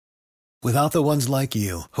Without the ones like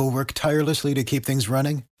you, who work tirelessly to keep things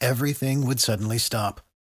running, everything would suddenly stop.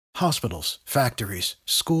 Hospitals, factories,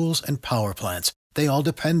 schools, and power plants, they all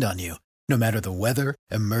depend on you. No matter the weather,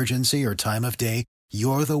 emergency, or time of day,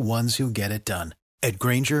 you're the ones who get it done. At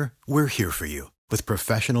Grainger, we're here for you with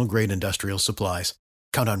professional-grade industrial supplies.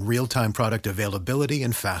 Count on real-time product availability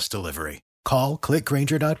and fast delivery. Call,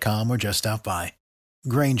 clickgrainger.com, or just stop by.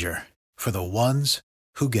 Grainger, for the ones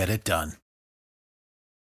who get it done.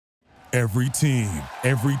 Every team,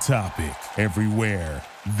 every topic, everywhere.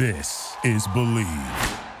 This is Believe.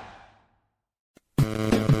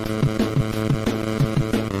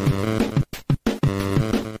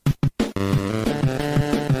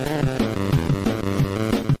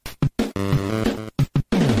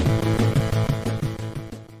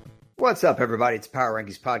 What's up, everybody? It's Power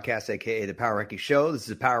Rankings Podcast, a.k.a. the Power Rankings Show. This is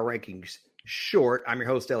the Power Rankings Short. I'm your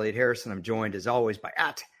host, Elliot Harrison. I'm joined, as always, by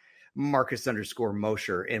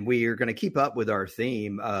 @Marcus_Mosher, and we are going to keep up with our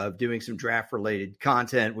theme of doing some draft-related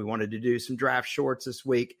content. We wanted to do some draft shorts this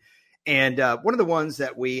week, and one of the ones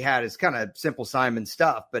that we had is kind of simple Simon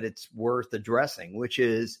stuff, but it's worth addressing, which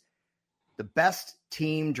is the best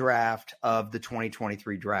team draft of the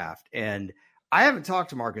 2023 draft. And I haven't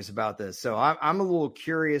talked to Marcus about this, so I'm a little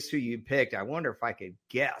curious who you picked. I wonder if I could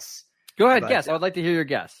guess. Go ahead, guess. I would like to hear your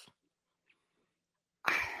guess.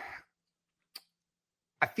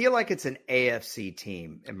 I feel like it's an AFC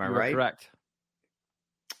team. Am I right? Correct.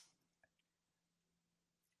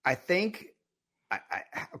 I think,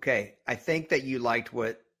 I think that you liked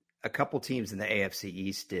what a couple teams in the AFC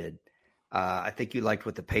East did. I think you liked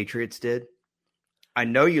what the Patriots did. I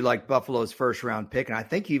know you liked Buffalo's first round pick, and I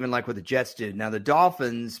think you even like what the Jets did. Now, the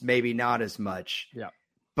Dolphins, maybe not as much. Yeah.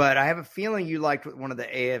 But I have a feeling you liked what one of the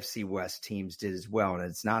AFC West teams did as well, and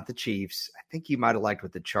it's not the Chiefs. I think you might have liked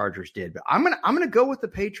what the Chargers did, but I'm gonna go with the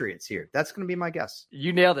Patriots here. That's gonna be my guess.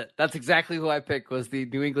 You nailed it. That's exactly who I picked, was the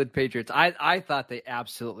New England Patriots. I thought they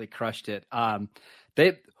absolutely crushed it. One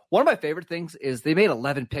of my favorite things is they made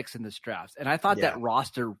 11 picks in this draft, and I thought that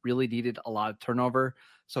roster really needed a lot of turnover.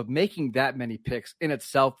 So making that many picks in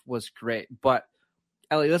itself was great. But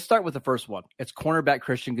Elliot, let's start with the first one. It's cornerback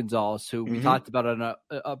Christian Gonzalez, who we talked about on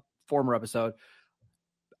a former episode.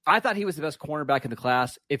 I thought he was the best cornerback in the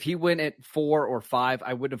class. If he went at 4 or 5,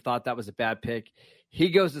 I wouldn't have thought that was a bad pick. He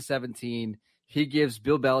goes to 17. He gives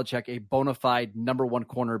Bill Belichick a bona fide number 1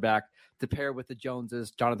 cornerback to pair with the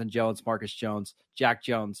Joneses, Jonathan Jones, Marcus Jones, Jack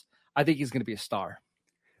Jones. I think he's going to be a star.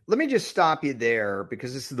 Let me just stop you there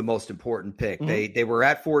because this is the most important pick. They were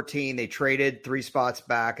at 14. They traded 3 spots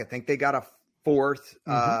back. I think they got a 4th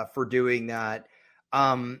for doing that.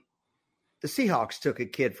 The Seahawks took a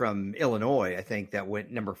kid from Illinois, I think, that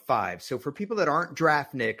went number 5. So for people that aren't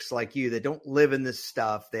draft nicks like you, that don't live in this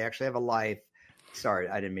stuff, they actually have a life. Sorry,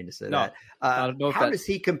 I didn't mean to say that. How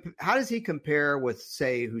does he compare with,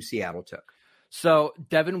 say, who Seattle took? So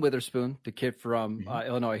Devin Witherspoon, the kid from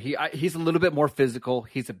Illinois, he's a little bit more physical.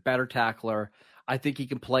 He's a better tackler. I think he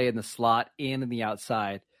can play in the slot and in the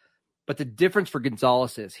outside. But the difference for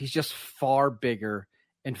Gonzalez is he's just far bigger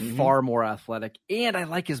and far more athletic. And I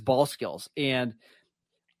like his ball skills. And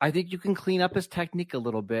I think you can clean up his technique a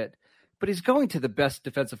little bit. But he's going to the best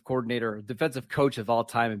defensive coordinator, defensive coach of all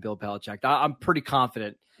time in Bill Belichick. I'm pretty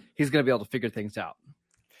confident he's going to be able to figure things out.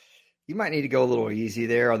 You might need to go a little easy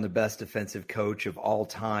there on the best defensive coach of all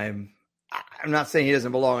time. I'm not saying he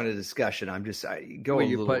doesn't belong in a discussion. I'm just go a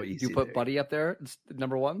little easy. You put there. Buddy up there, it's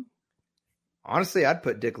number 1? Honestly, I'd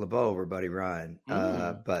put Dick LeBeau over Buddy Ryan.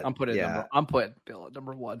 But I'm putting Bill at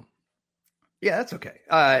number 1. Yeah, that's okay.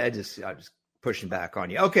 I'm just pushing back on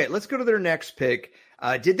you. Okay, let's go to their next pick.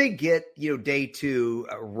 Did they get day 2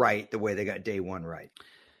 right the way they got day 1 right?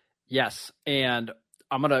 Yes, and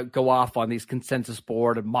I'm going to go off on these consensus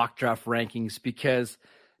board and mock draft rankings because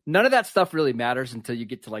none of that stuff really matters until you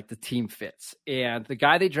get to like the team fits. And the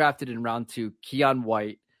guy they drafted in round 2, Keon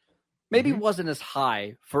White, maybe wasn't as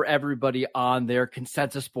high for everybody on their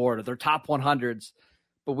consensus board or their top 100s.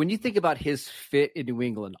 But when you think about his fit in New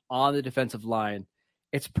England on the defensive line,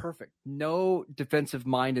 it's perfect. No defensive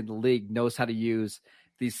mind in the league knows how to use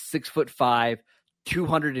these 6'5",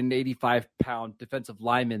 285-pound defensive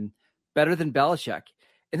linemen better than Belichick.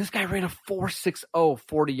 And this guy ran a 4.60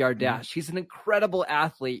 40-yard dash. He's an incredible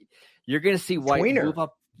athlete. You're going to see White move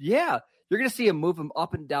up. Yeah, you're going to see him move him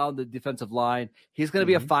up and down the defensive line. He's going to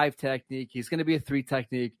be a 5 technique. He's going to be a 3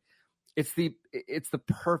 technique. It's the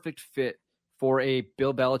perfect fit for a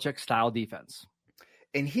Bill Belichick style defense.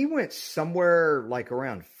 And he went somewhere like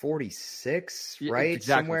around 46, right?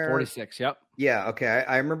 Exactly, somewhere 46, yep. Yeah, okay.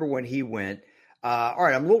 I remember when he went. All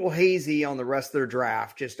right, I'm a little hazy on the rest of their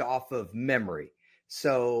draft just off of memory.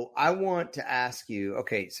 So I want to ask you,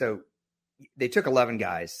 okay, so they took 11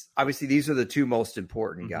 guys. Obviously, these are the two most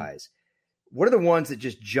important guys. What are the ones that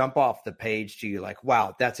just jump off the page to you like,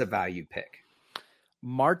 wow, that's a value pick?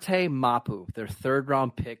 Marte Mapu, their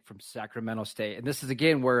 3rd-round pick from Sacramento State. And this is,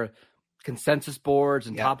 again, where consensus boards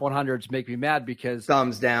and top 100s make me mad because...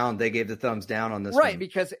 Thumbs down. They gave the thumbs down on this one. Right, one.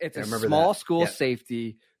 because it's a small school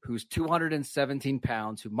safety who's 217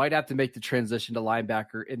 pounds, who might have to make the transition to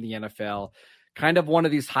linebacker in the NFL. Kind of one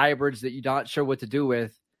of these hybrids that you're not sure what to do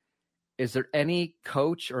with. Is there any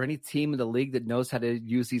coach or any team in the league that knows how to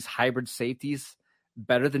use these hybrid safeties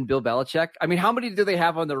better than Bill Belichick? I mean, how many do they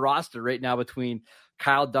have on their roster right now between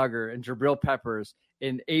Kyle Duggar and Jabril Peppers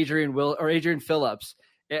and Adrian Phillips?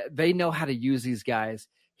 They know how to use these guys.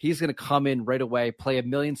 He's going to come in right away, play a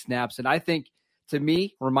million snaps. And I think, to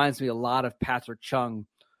me, reminds me a lot of Patrick Chung,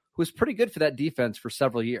 who was pretty good for that defense for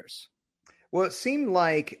several years. Well, it seemed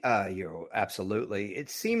like, absolutely. It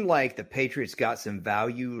seemed like the Patriots got some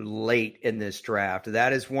value late in this draft.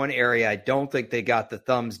 That is one area I don't think they got the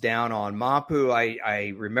thumbs down on. Mapu,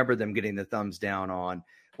 I remember them getting the thumbs down on.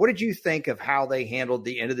 What did you think of how they handled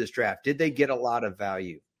the end of this draft? Did they get a lot of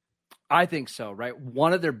value? I think so, right?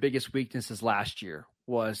 One of their biggest weaknesses last year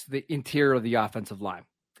was the interior of the offensive line.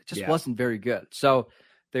 It just wasn't very good. So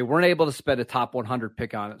they weren't able to spend a top 100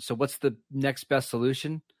 pick on it. So what's the next best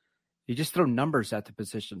solution? You just throw numbers at the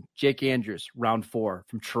position. Jake Andrews, round 4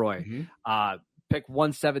 from Troy. Pick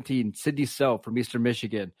 117, Sidney So from Eastern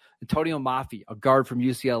Michigan. Antonio Mafi, a guard from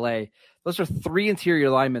UCLA. Those are 3 interior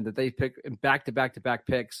linemen that they pick in back-to-back to-back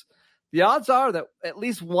picks. The odds are that at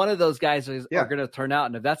least one of those guys are going to turn out.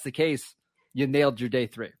 And if that's the case, you nailed your day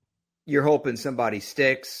 3. You're hoping somebody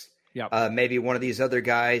sticks. Yep. Maybe one of these other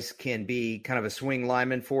guys can be kind of a swing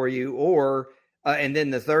lineman for you, or and then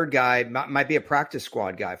the third guy might be a practice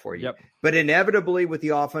squad guy for you. Yep. But inevitably with the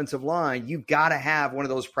offensive line, you've got to have one of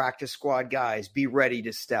those practice squad guys be ready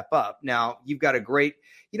to step up. Now, you've got a great,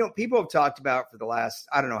 people have talked about for the last,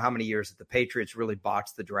 I don't know how many years that the Patriots really botch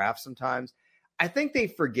the draft sometimes. I think they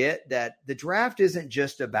forget that the draft isn't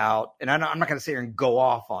just about, and I'm not going to sit here and go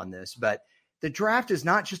off on this, but the draft is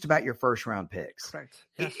not just about your first round picks. Correct.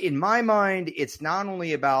 Yes. In my mind, it's not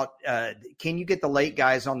only about can you get the late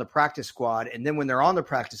guys on the practice squad, and then when they're on the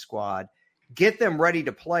practice squad, get them ready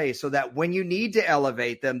to play so that when you need to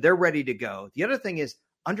elevate them, they're ready to go. The other thing is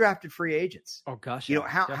undrafted free agents. Oh gosh.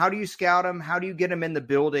 How do you scout them? How do you get them in the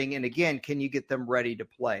building? And again, can you get them ready to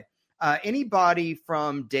play? Anybody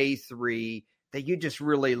from day 3 that you just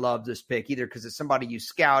really love this pick, either because it's somebody you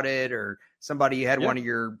scouted or somebody you had one of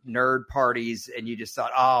your nerd parties and you just thought,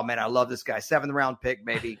 oh man, I love this guy. 7th round pick,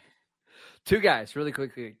 maybe. 2 guys really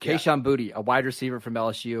quickly. Kayshon Boutte, a wide receiver from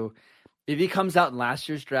LSU. If he comes out in last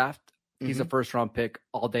year's draft, he's a 1st round pick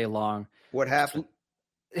all day long. What happened?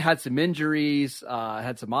 Had some injuries,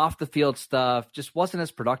 had some off the field stuff, just wasn't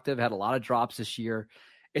as productive, had a lot of drops this year.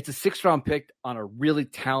 It's a 6th round pick on a really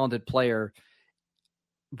talented player.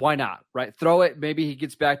 Why not, right? Throw it. Maybe he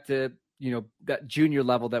gets back to, that junior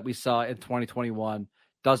level that we saw in 2021.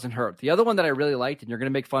 Doesn't hurt. The other one that I really liked, and you're going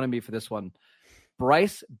to make fun of me for this one,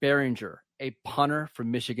 Bryce Behringer, a punter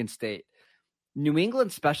from Michigan State. New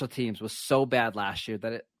England special teams was so bad last year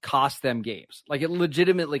that it cost them games. Like, it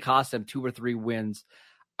legitimately cost them 2 or 3 wins.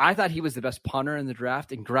 I thought he was the best punter in the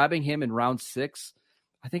draft, and grabbing him in round 6,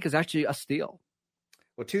 I think is actually a steal.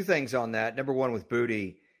 Well, 2 things on that. Number one, with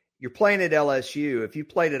Boutte, you're playing at LSU. If you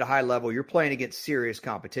played at a high level, you're playing against serious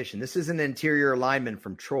competition. This is an interior lineman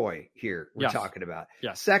from Troy here we're talking about.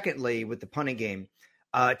 Yes. Secondly, with the punting game,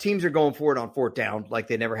 teams are going for it on 4th down like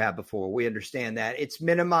they never have before. We understand that. It's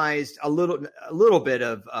minimized a little bit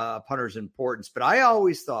of punter's importance, but I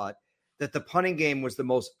always thought that the punting game was the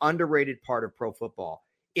most underrated part of pro football.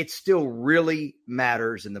 It still really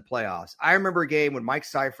matters in the playoffs. I remember a game when Mike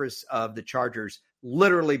Cyphers of the Chargers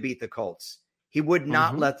literally beat the Colts. He would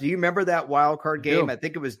not do you remember that wild card game? I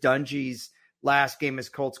think it was Dungy's last game as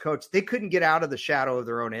Colts coach. They couldn't get out of the shadow of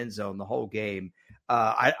their own end zone the whole game.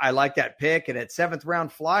 I like that pick. And at 7th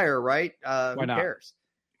round flyer, right? Who cares?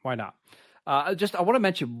 Why not? I want to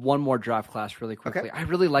mention one more draft class really quickly. Okay. I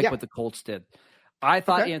really like what the Colts did. I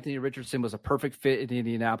thought Anthony Richardson was a perfect fit in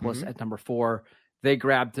Indianapolis at number 4. They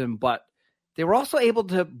grabbed him, but they were also able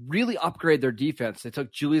to really upgrade their defense. They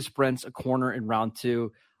took Julius Brents, a corner, in round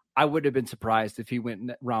 2. I would have been surprised if he went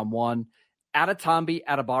in round 1. Atatambi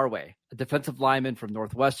Atabarwe, a defensive lineman from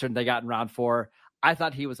Northwestern, they got in round 4. I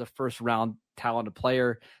thought he was a 1st-round talented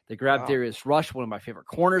player. They grabbed Darius Rush, one of my favorite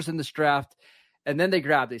corners in this draft. And then they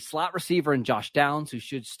grabbed a slot receiver in Josh Downs, who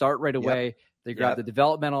should start right away. They grabbed the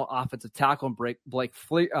developmental offensive tackle in Blake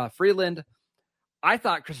Freeland. I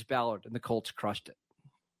thought Chris Ballard and the Colts crushed it.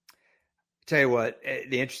 Tell you what,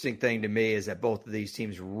 the interesting thing to me is that both of these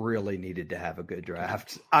teams really needed to have a good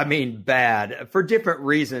draft. I mean, bad for different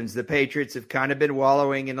reasons. The Patriots have kind of been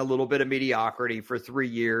wallowing in a little bit of mediocrity for 3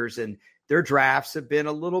 years, and their drafts have been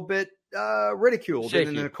a little bit ridiculed. Shaky.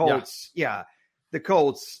 And then the Colts, the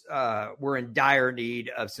Colts were in dire need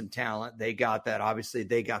of some talent. They got that. Obviously,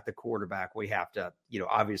 they got the quarterback. We have to,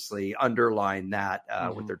 obviously underline that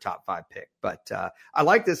with their top 5 pick. But I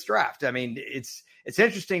like this draft. I mean, it's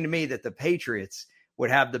interesting to me that the Patriots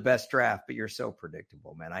would have the best draft, but you're so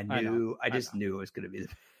predictable, man. I just knew it was going to be the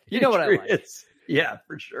Patriots. You know what I like. Yeah,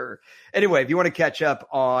 for sure. Anyway, if you want to catch up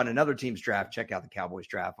on another team's draft, check out the Cowboys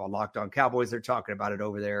draft on Locked On Cowboys. They're talking about it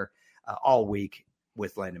over there all week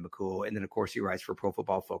with Landon McCool. And then, of course, he writes for Pro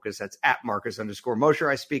Football Focus. That's at Marcus_Mosher.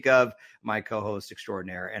 I speak of, my co-host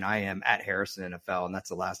extraordinaire, and I am at Harrison NFL. And that's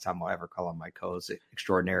the last time I'll ever call him my co-host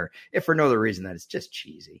extraordinaire, if for no other reason that it's just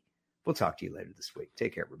cheesy. We'll talk to you later this week.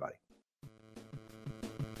 Take care, everybody.